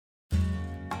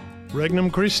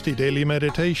Regnum Christi Daily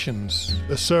Meditations,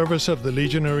 the service of the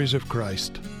Legionaries of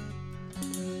Christ.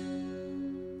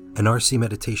 An RC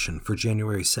Meditation for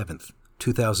January 7th,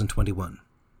 2021.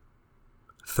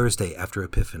 Thursday after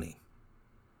Epiphany.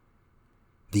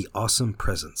 The Awesome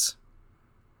Presence.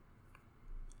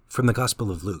 From the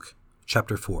Gospel of Luke,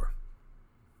 chapter 4.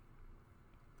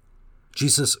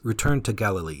 Jesus returned to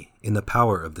Galilee in the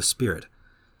power of the Spirit,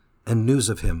 and news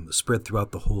of him spread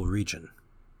throughout the whole region.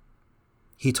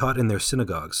 He taught in their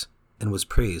synagogues and was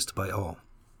praised by all.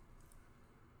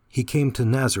 He came to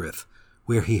Nazareth,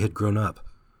 where he had grown up,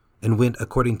 and went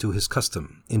according to his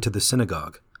custom into the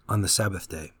synagogue on the Sabbath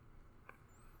day.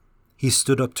 He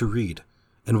stood up to read,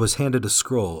 and was handed a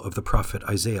scroll of the prophet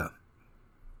Isaiah.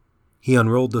 He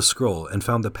unrolled the scroll and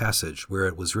found the passage where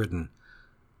it was written,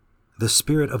 "The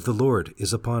Spirit of the Lord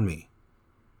is upon me,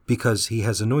 because he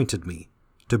has anointed me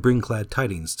to bring glad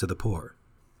tidings to the poor.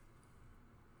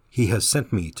 He has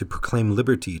sent me to proclaim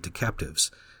liberty to captives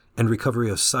and recovery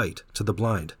of sight to the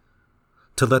blind,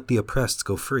 to let the oppressed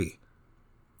go free,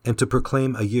 and to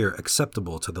proclaim a year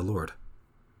acceptable to the Lord."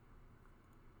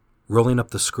 Rolling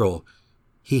up the scroll,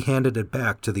 he handed it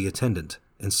back to the attendant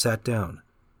and sat down,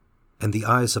 and the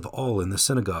eyes of all in the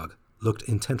synagogue looked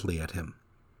intently at him.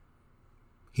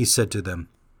 He said to them,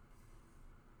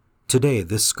 "Today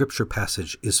this scripture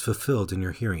passage is fulfilled in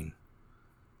your hearing."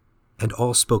 And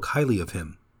all spoke highly of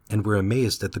him, and were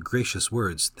amazed at the gracious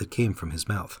words that came from his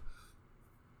mouth.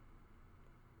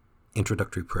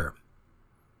 Introductory Prayer.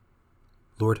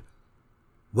 Lord,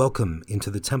 welcome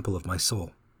into the temple of my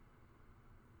soul.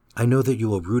 I know that you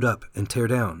will root up and tear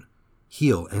down,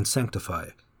 heal and sanctify,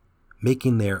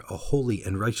 making there a holy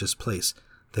and righteous place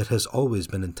that has always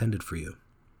been intended for you.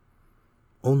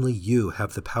 Only you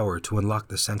have the power to unlock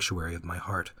the sanctuary of my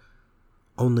heart.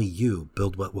 Only you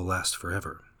build what will last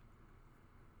forever.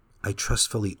 I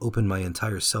trustfully open my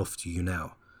entire self to you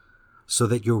now, so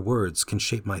that your words can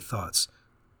shape my thoughts,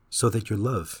 so that your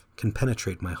love can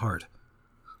penetrate my heart,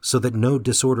 so that no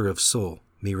disorder of soul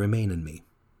may remain in me.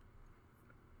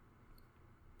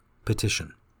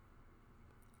 Petition.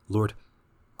 Lord,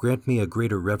 grant me a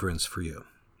greater reverence for you.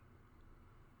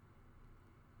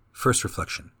 First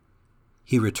reflection.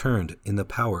 He returned in the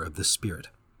power of the Spirit.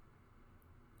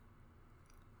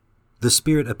 The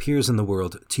Spirit appears in the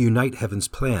world to unite heaven's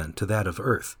plan to that of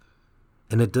earth,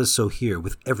 and it does so here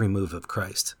with every move of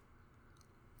Christ.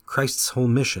 Christ's whole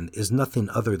mission is nothing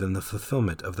other than the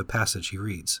fulfillment of the passage he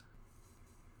reads.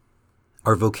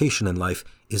 Our vocation in life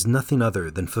is nothing other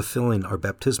than fulfilling our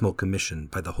baptismal commission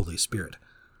by the Holy Spirit.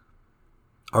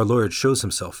 Our Lord shows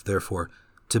himself, therefore,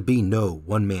 to be no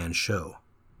one-man show.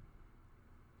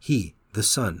 He, the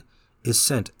Son, is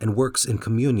sent and works in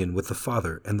communion with the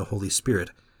Father and the Holy Spirit,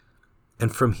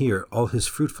 and from here all his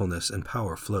fruitfulness and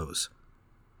power flows.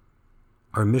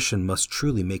 Our mission must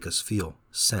truly make us feel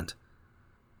sent.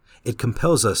 It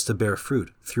compels us to bear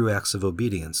fruit through acts of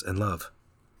obedience and love.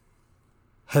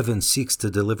 Heaven seeks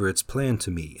to deliver its plan to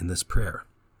me in this prayer.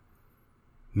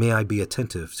 May I be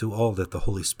attentive to all that the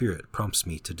Holy Spirit prompts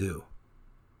me to do.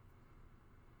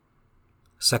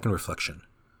 Second reflection.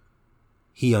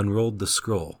 He unrolled the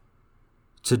scroll.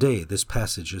 Today this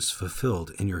passage is fulfilled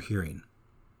in your hearing.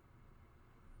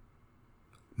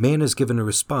 Man is given a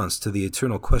response to the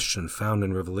eternal question found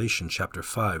in Revelation chapter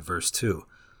 5, verse 2.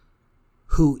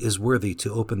 Who is worthy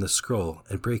to open the scroll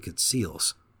and break its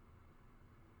seals?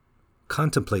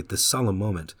 Contemplate this solemn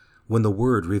moment when the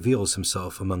Word reveals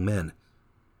himself among men.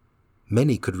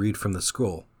 Many could read from the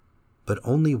scroll, but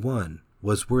only one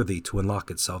was worthy to unlock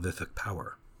its salvific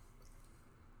power.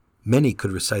 Many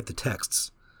could recite the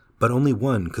texts, but only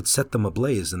one could set them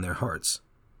ablaze in their hearts.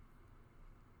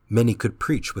 Many could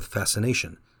preach with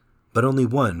fascination, but only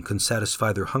one can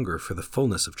satisfy their hunger for the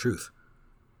fullness of truth.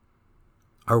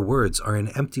 Our words are an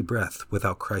empty breath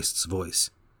without Christ's voice.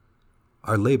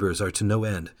 Our labors are to no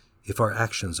end if our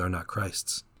actions are not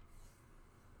Christ's.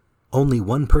 Only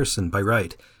one person by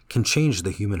right can change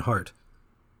the human heart,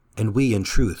 and we in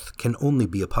truth can only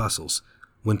be apostles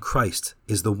when Christ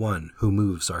is the one who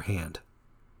moves our hand.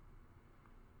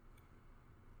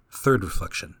 Third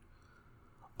reflection.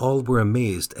 All were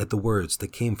amazed at the words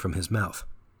that came from his mouth.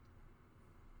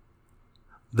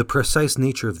 The precise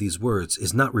nature of these words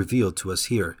is not revealed to us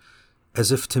here,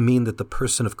 as if to mean that the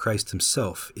person of Christ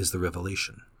himself is the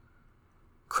revelation.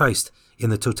 Christ, in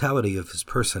the totality of his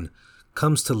person,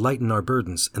 comes to lighten our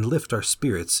burdens and lift our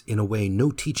spirits in a way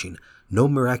no teaching, no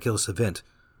miraculous event,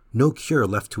 no cure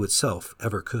left to itself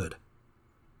ever could.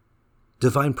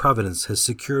 Divine providence has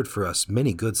secured for us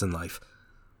many goods in life,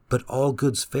 but all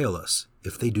goods fail us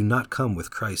if they do not come with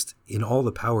Christ in all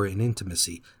the power and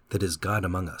intimacy that is God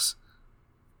among us.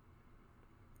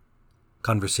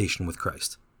 Conversation with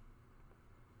Christ.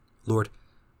 Lord,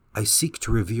 I seek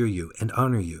to revere you and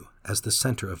honor you as the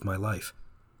center of my life.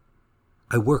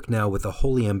 I work now with a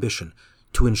holy ambition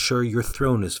to ensure your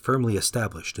throne is firmly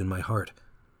established in my heart.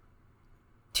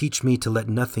 Teach me to let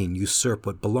nothing usurp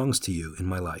what belongs to you in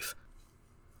my life.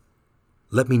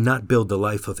 Let me not build the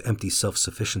life of empty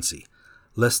self-sufficiency,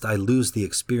 lest I lose the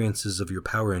experiences of your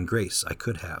power and grace I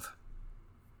could have.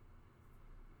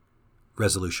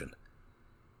 Resolution.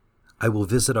 I will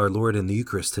visit our Lord in the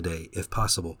Eucharist today, if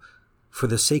possible, for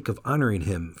the sake of honoring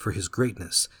him for his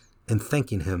greatness and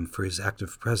thanking him for his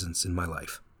active presence in my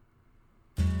life.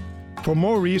 For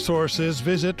more resources,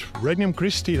 visit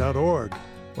regnumchristi.org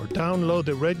or download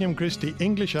the Regnum Christi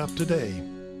English app today.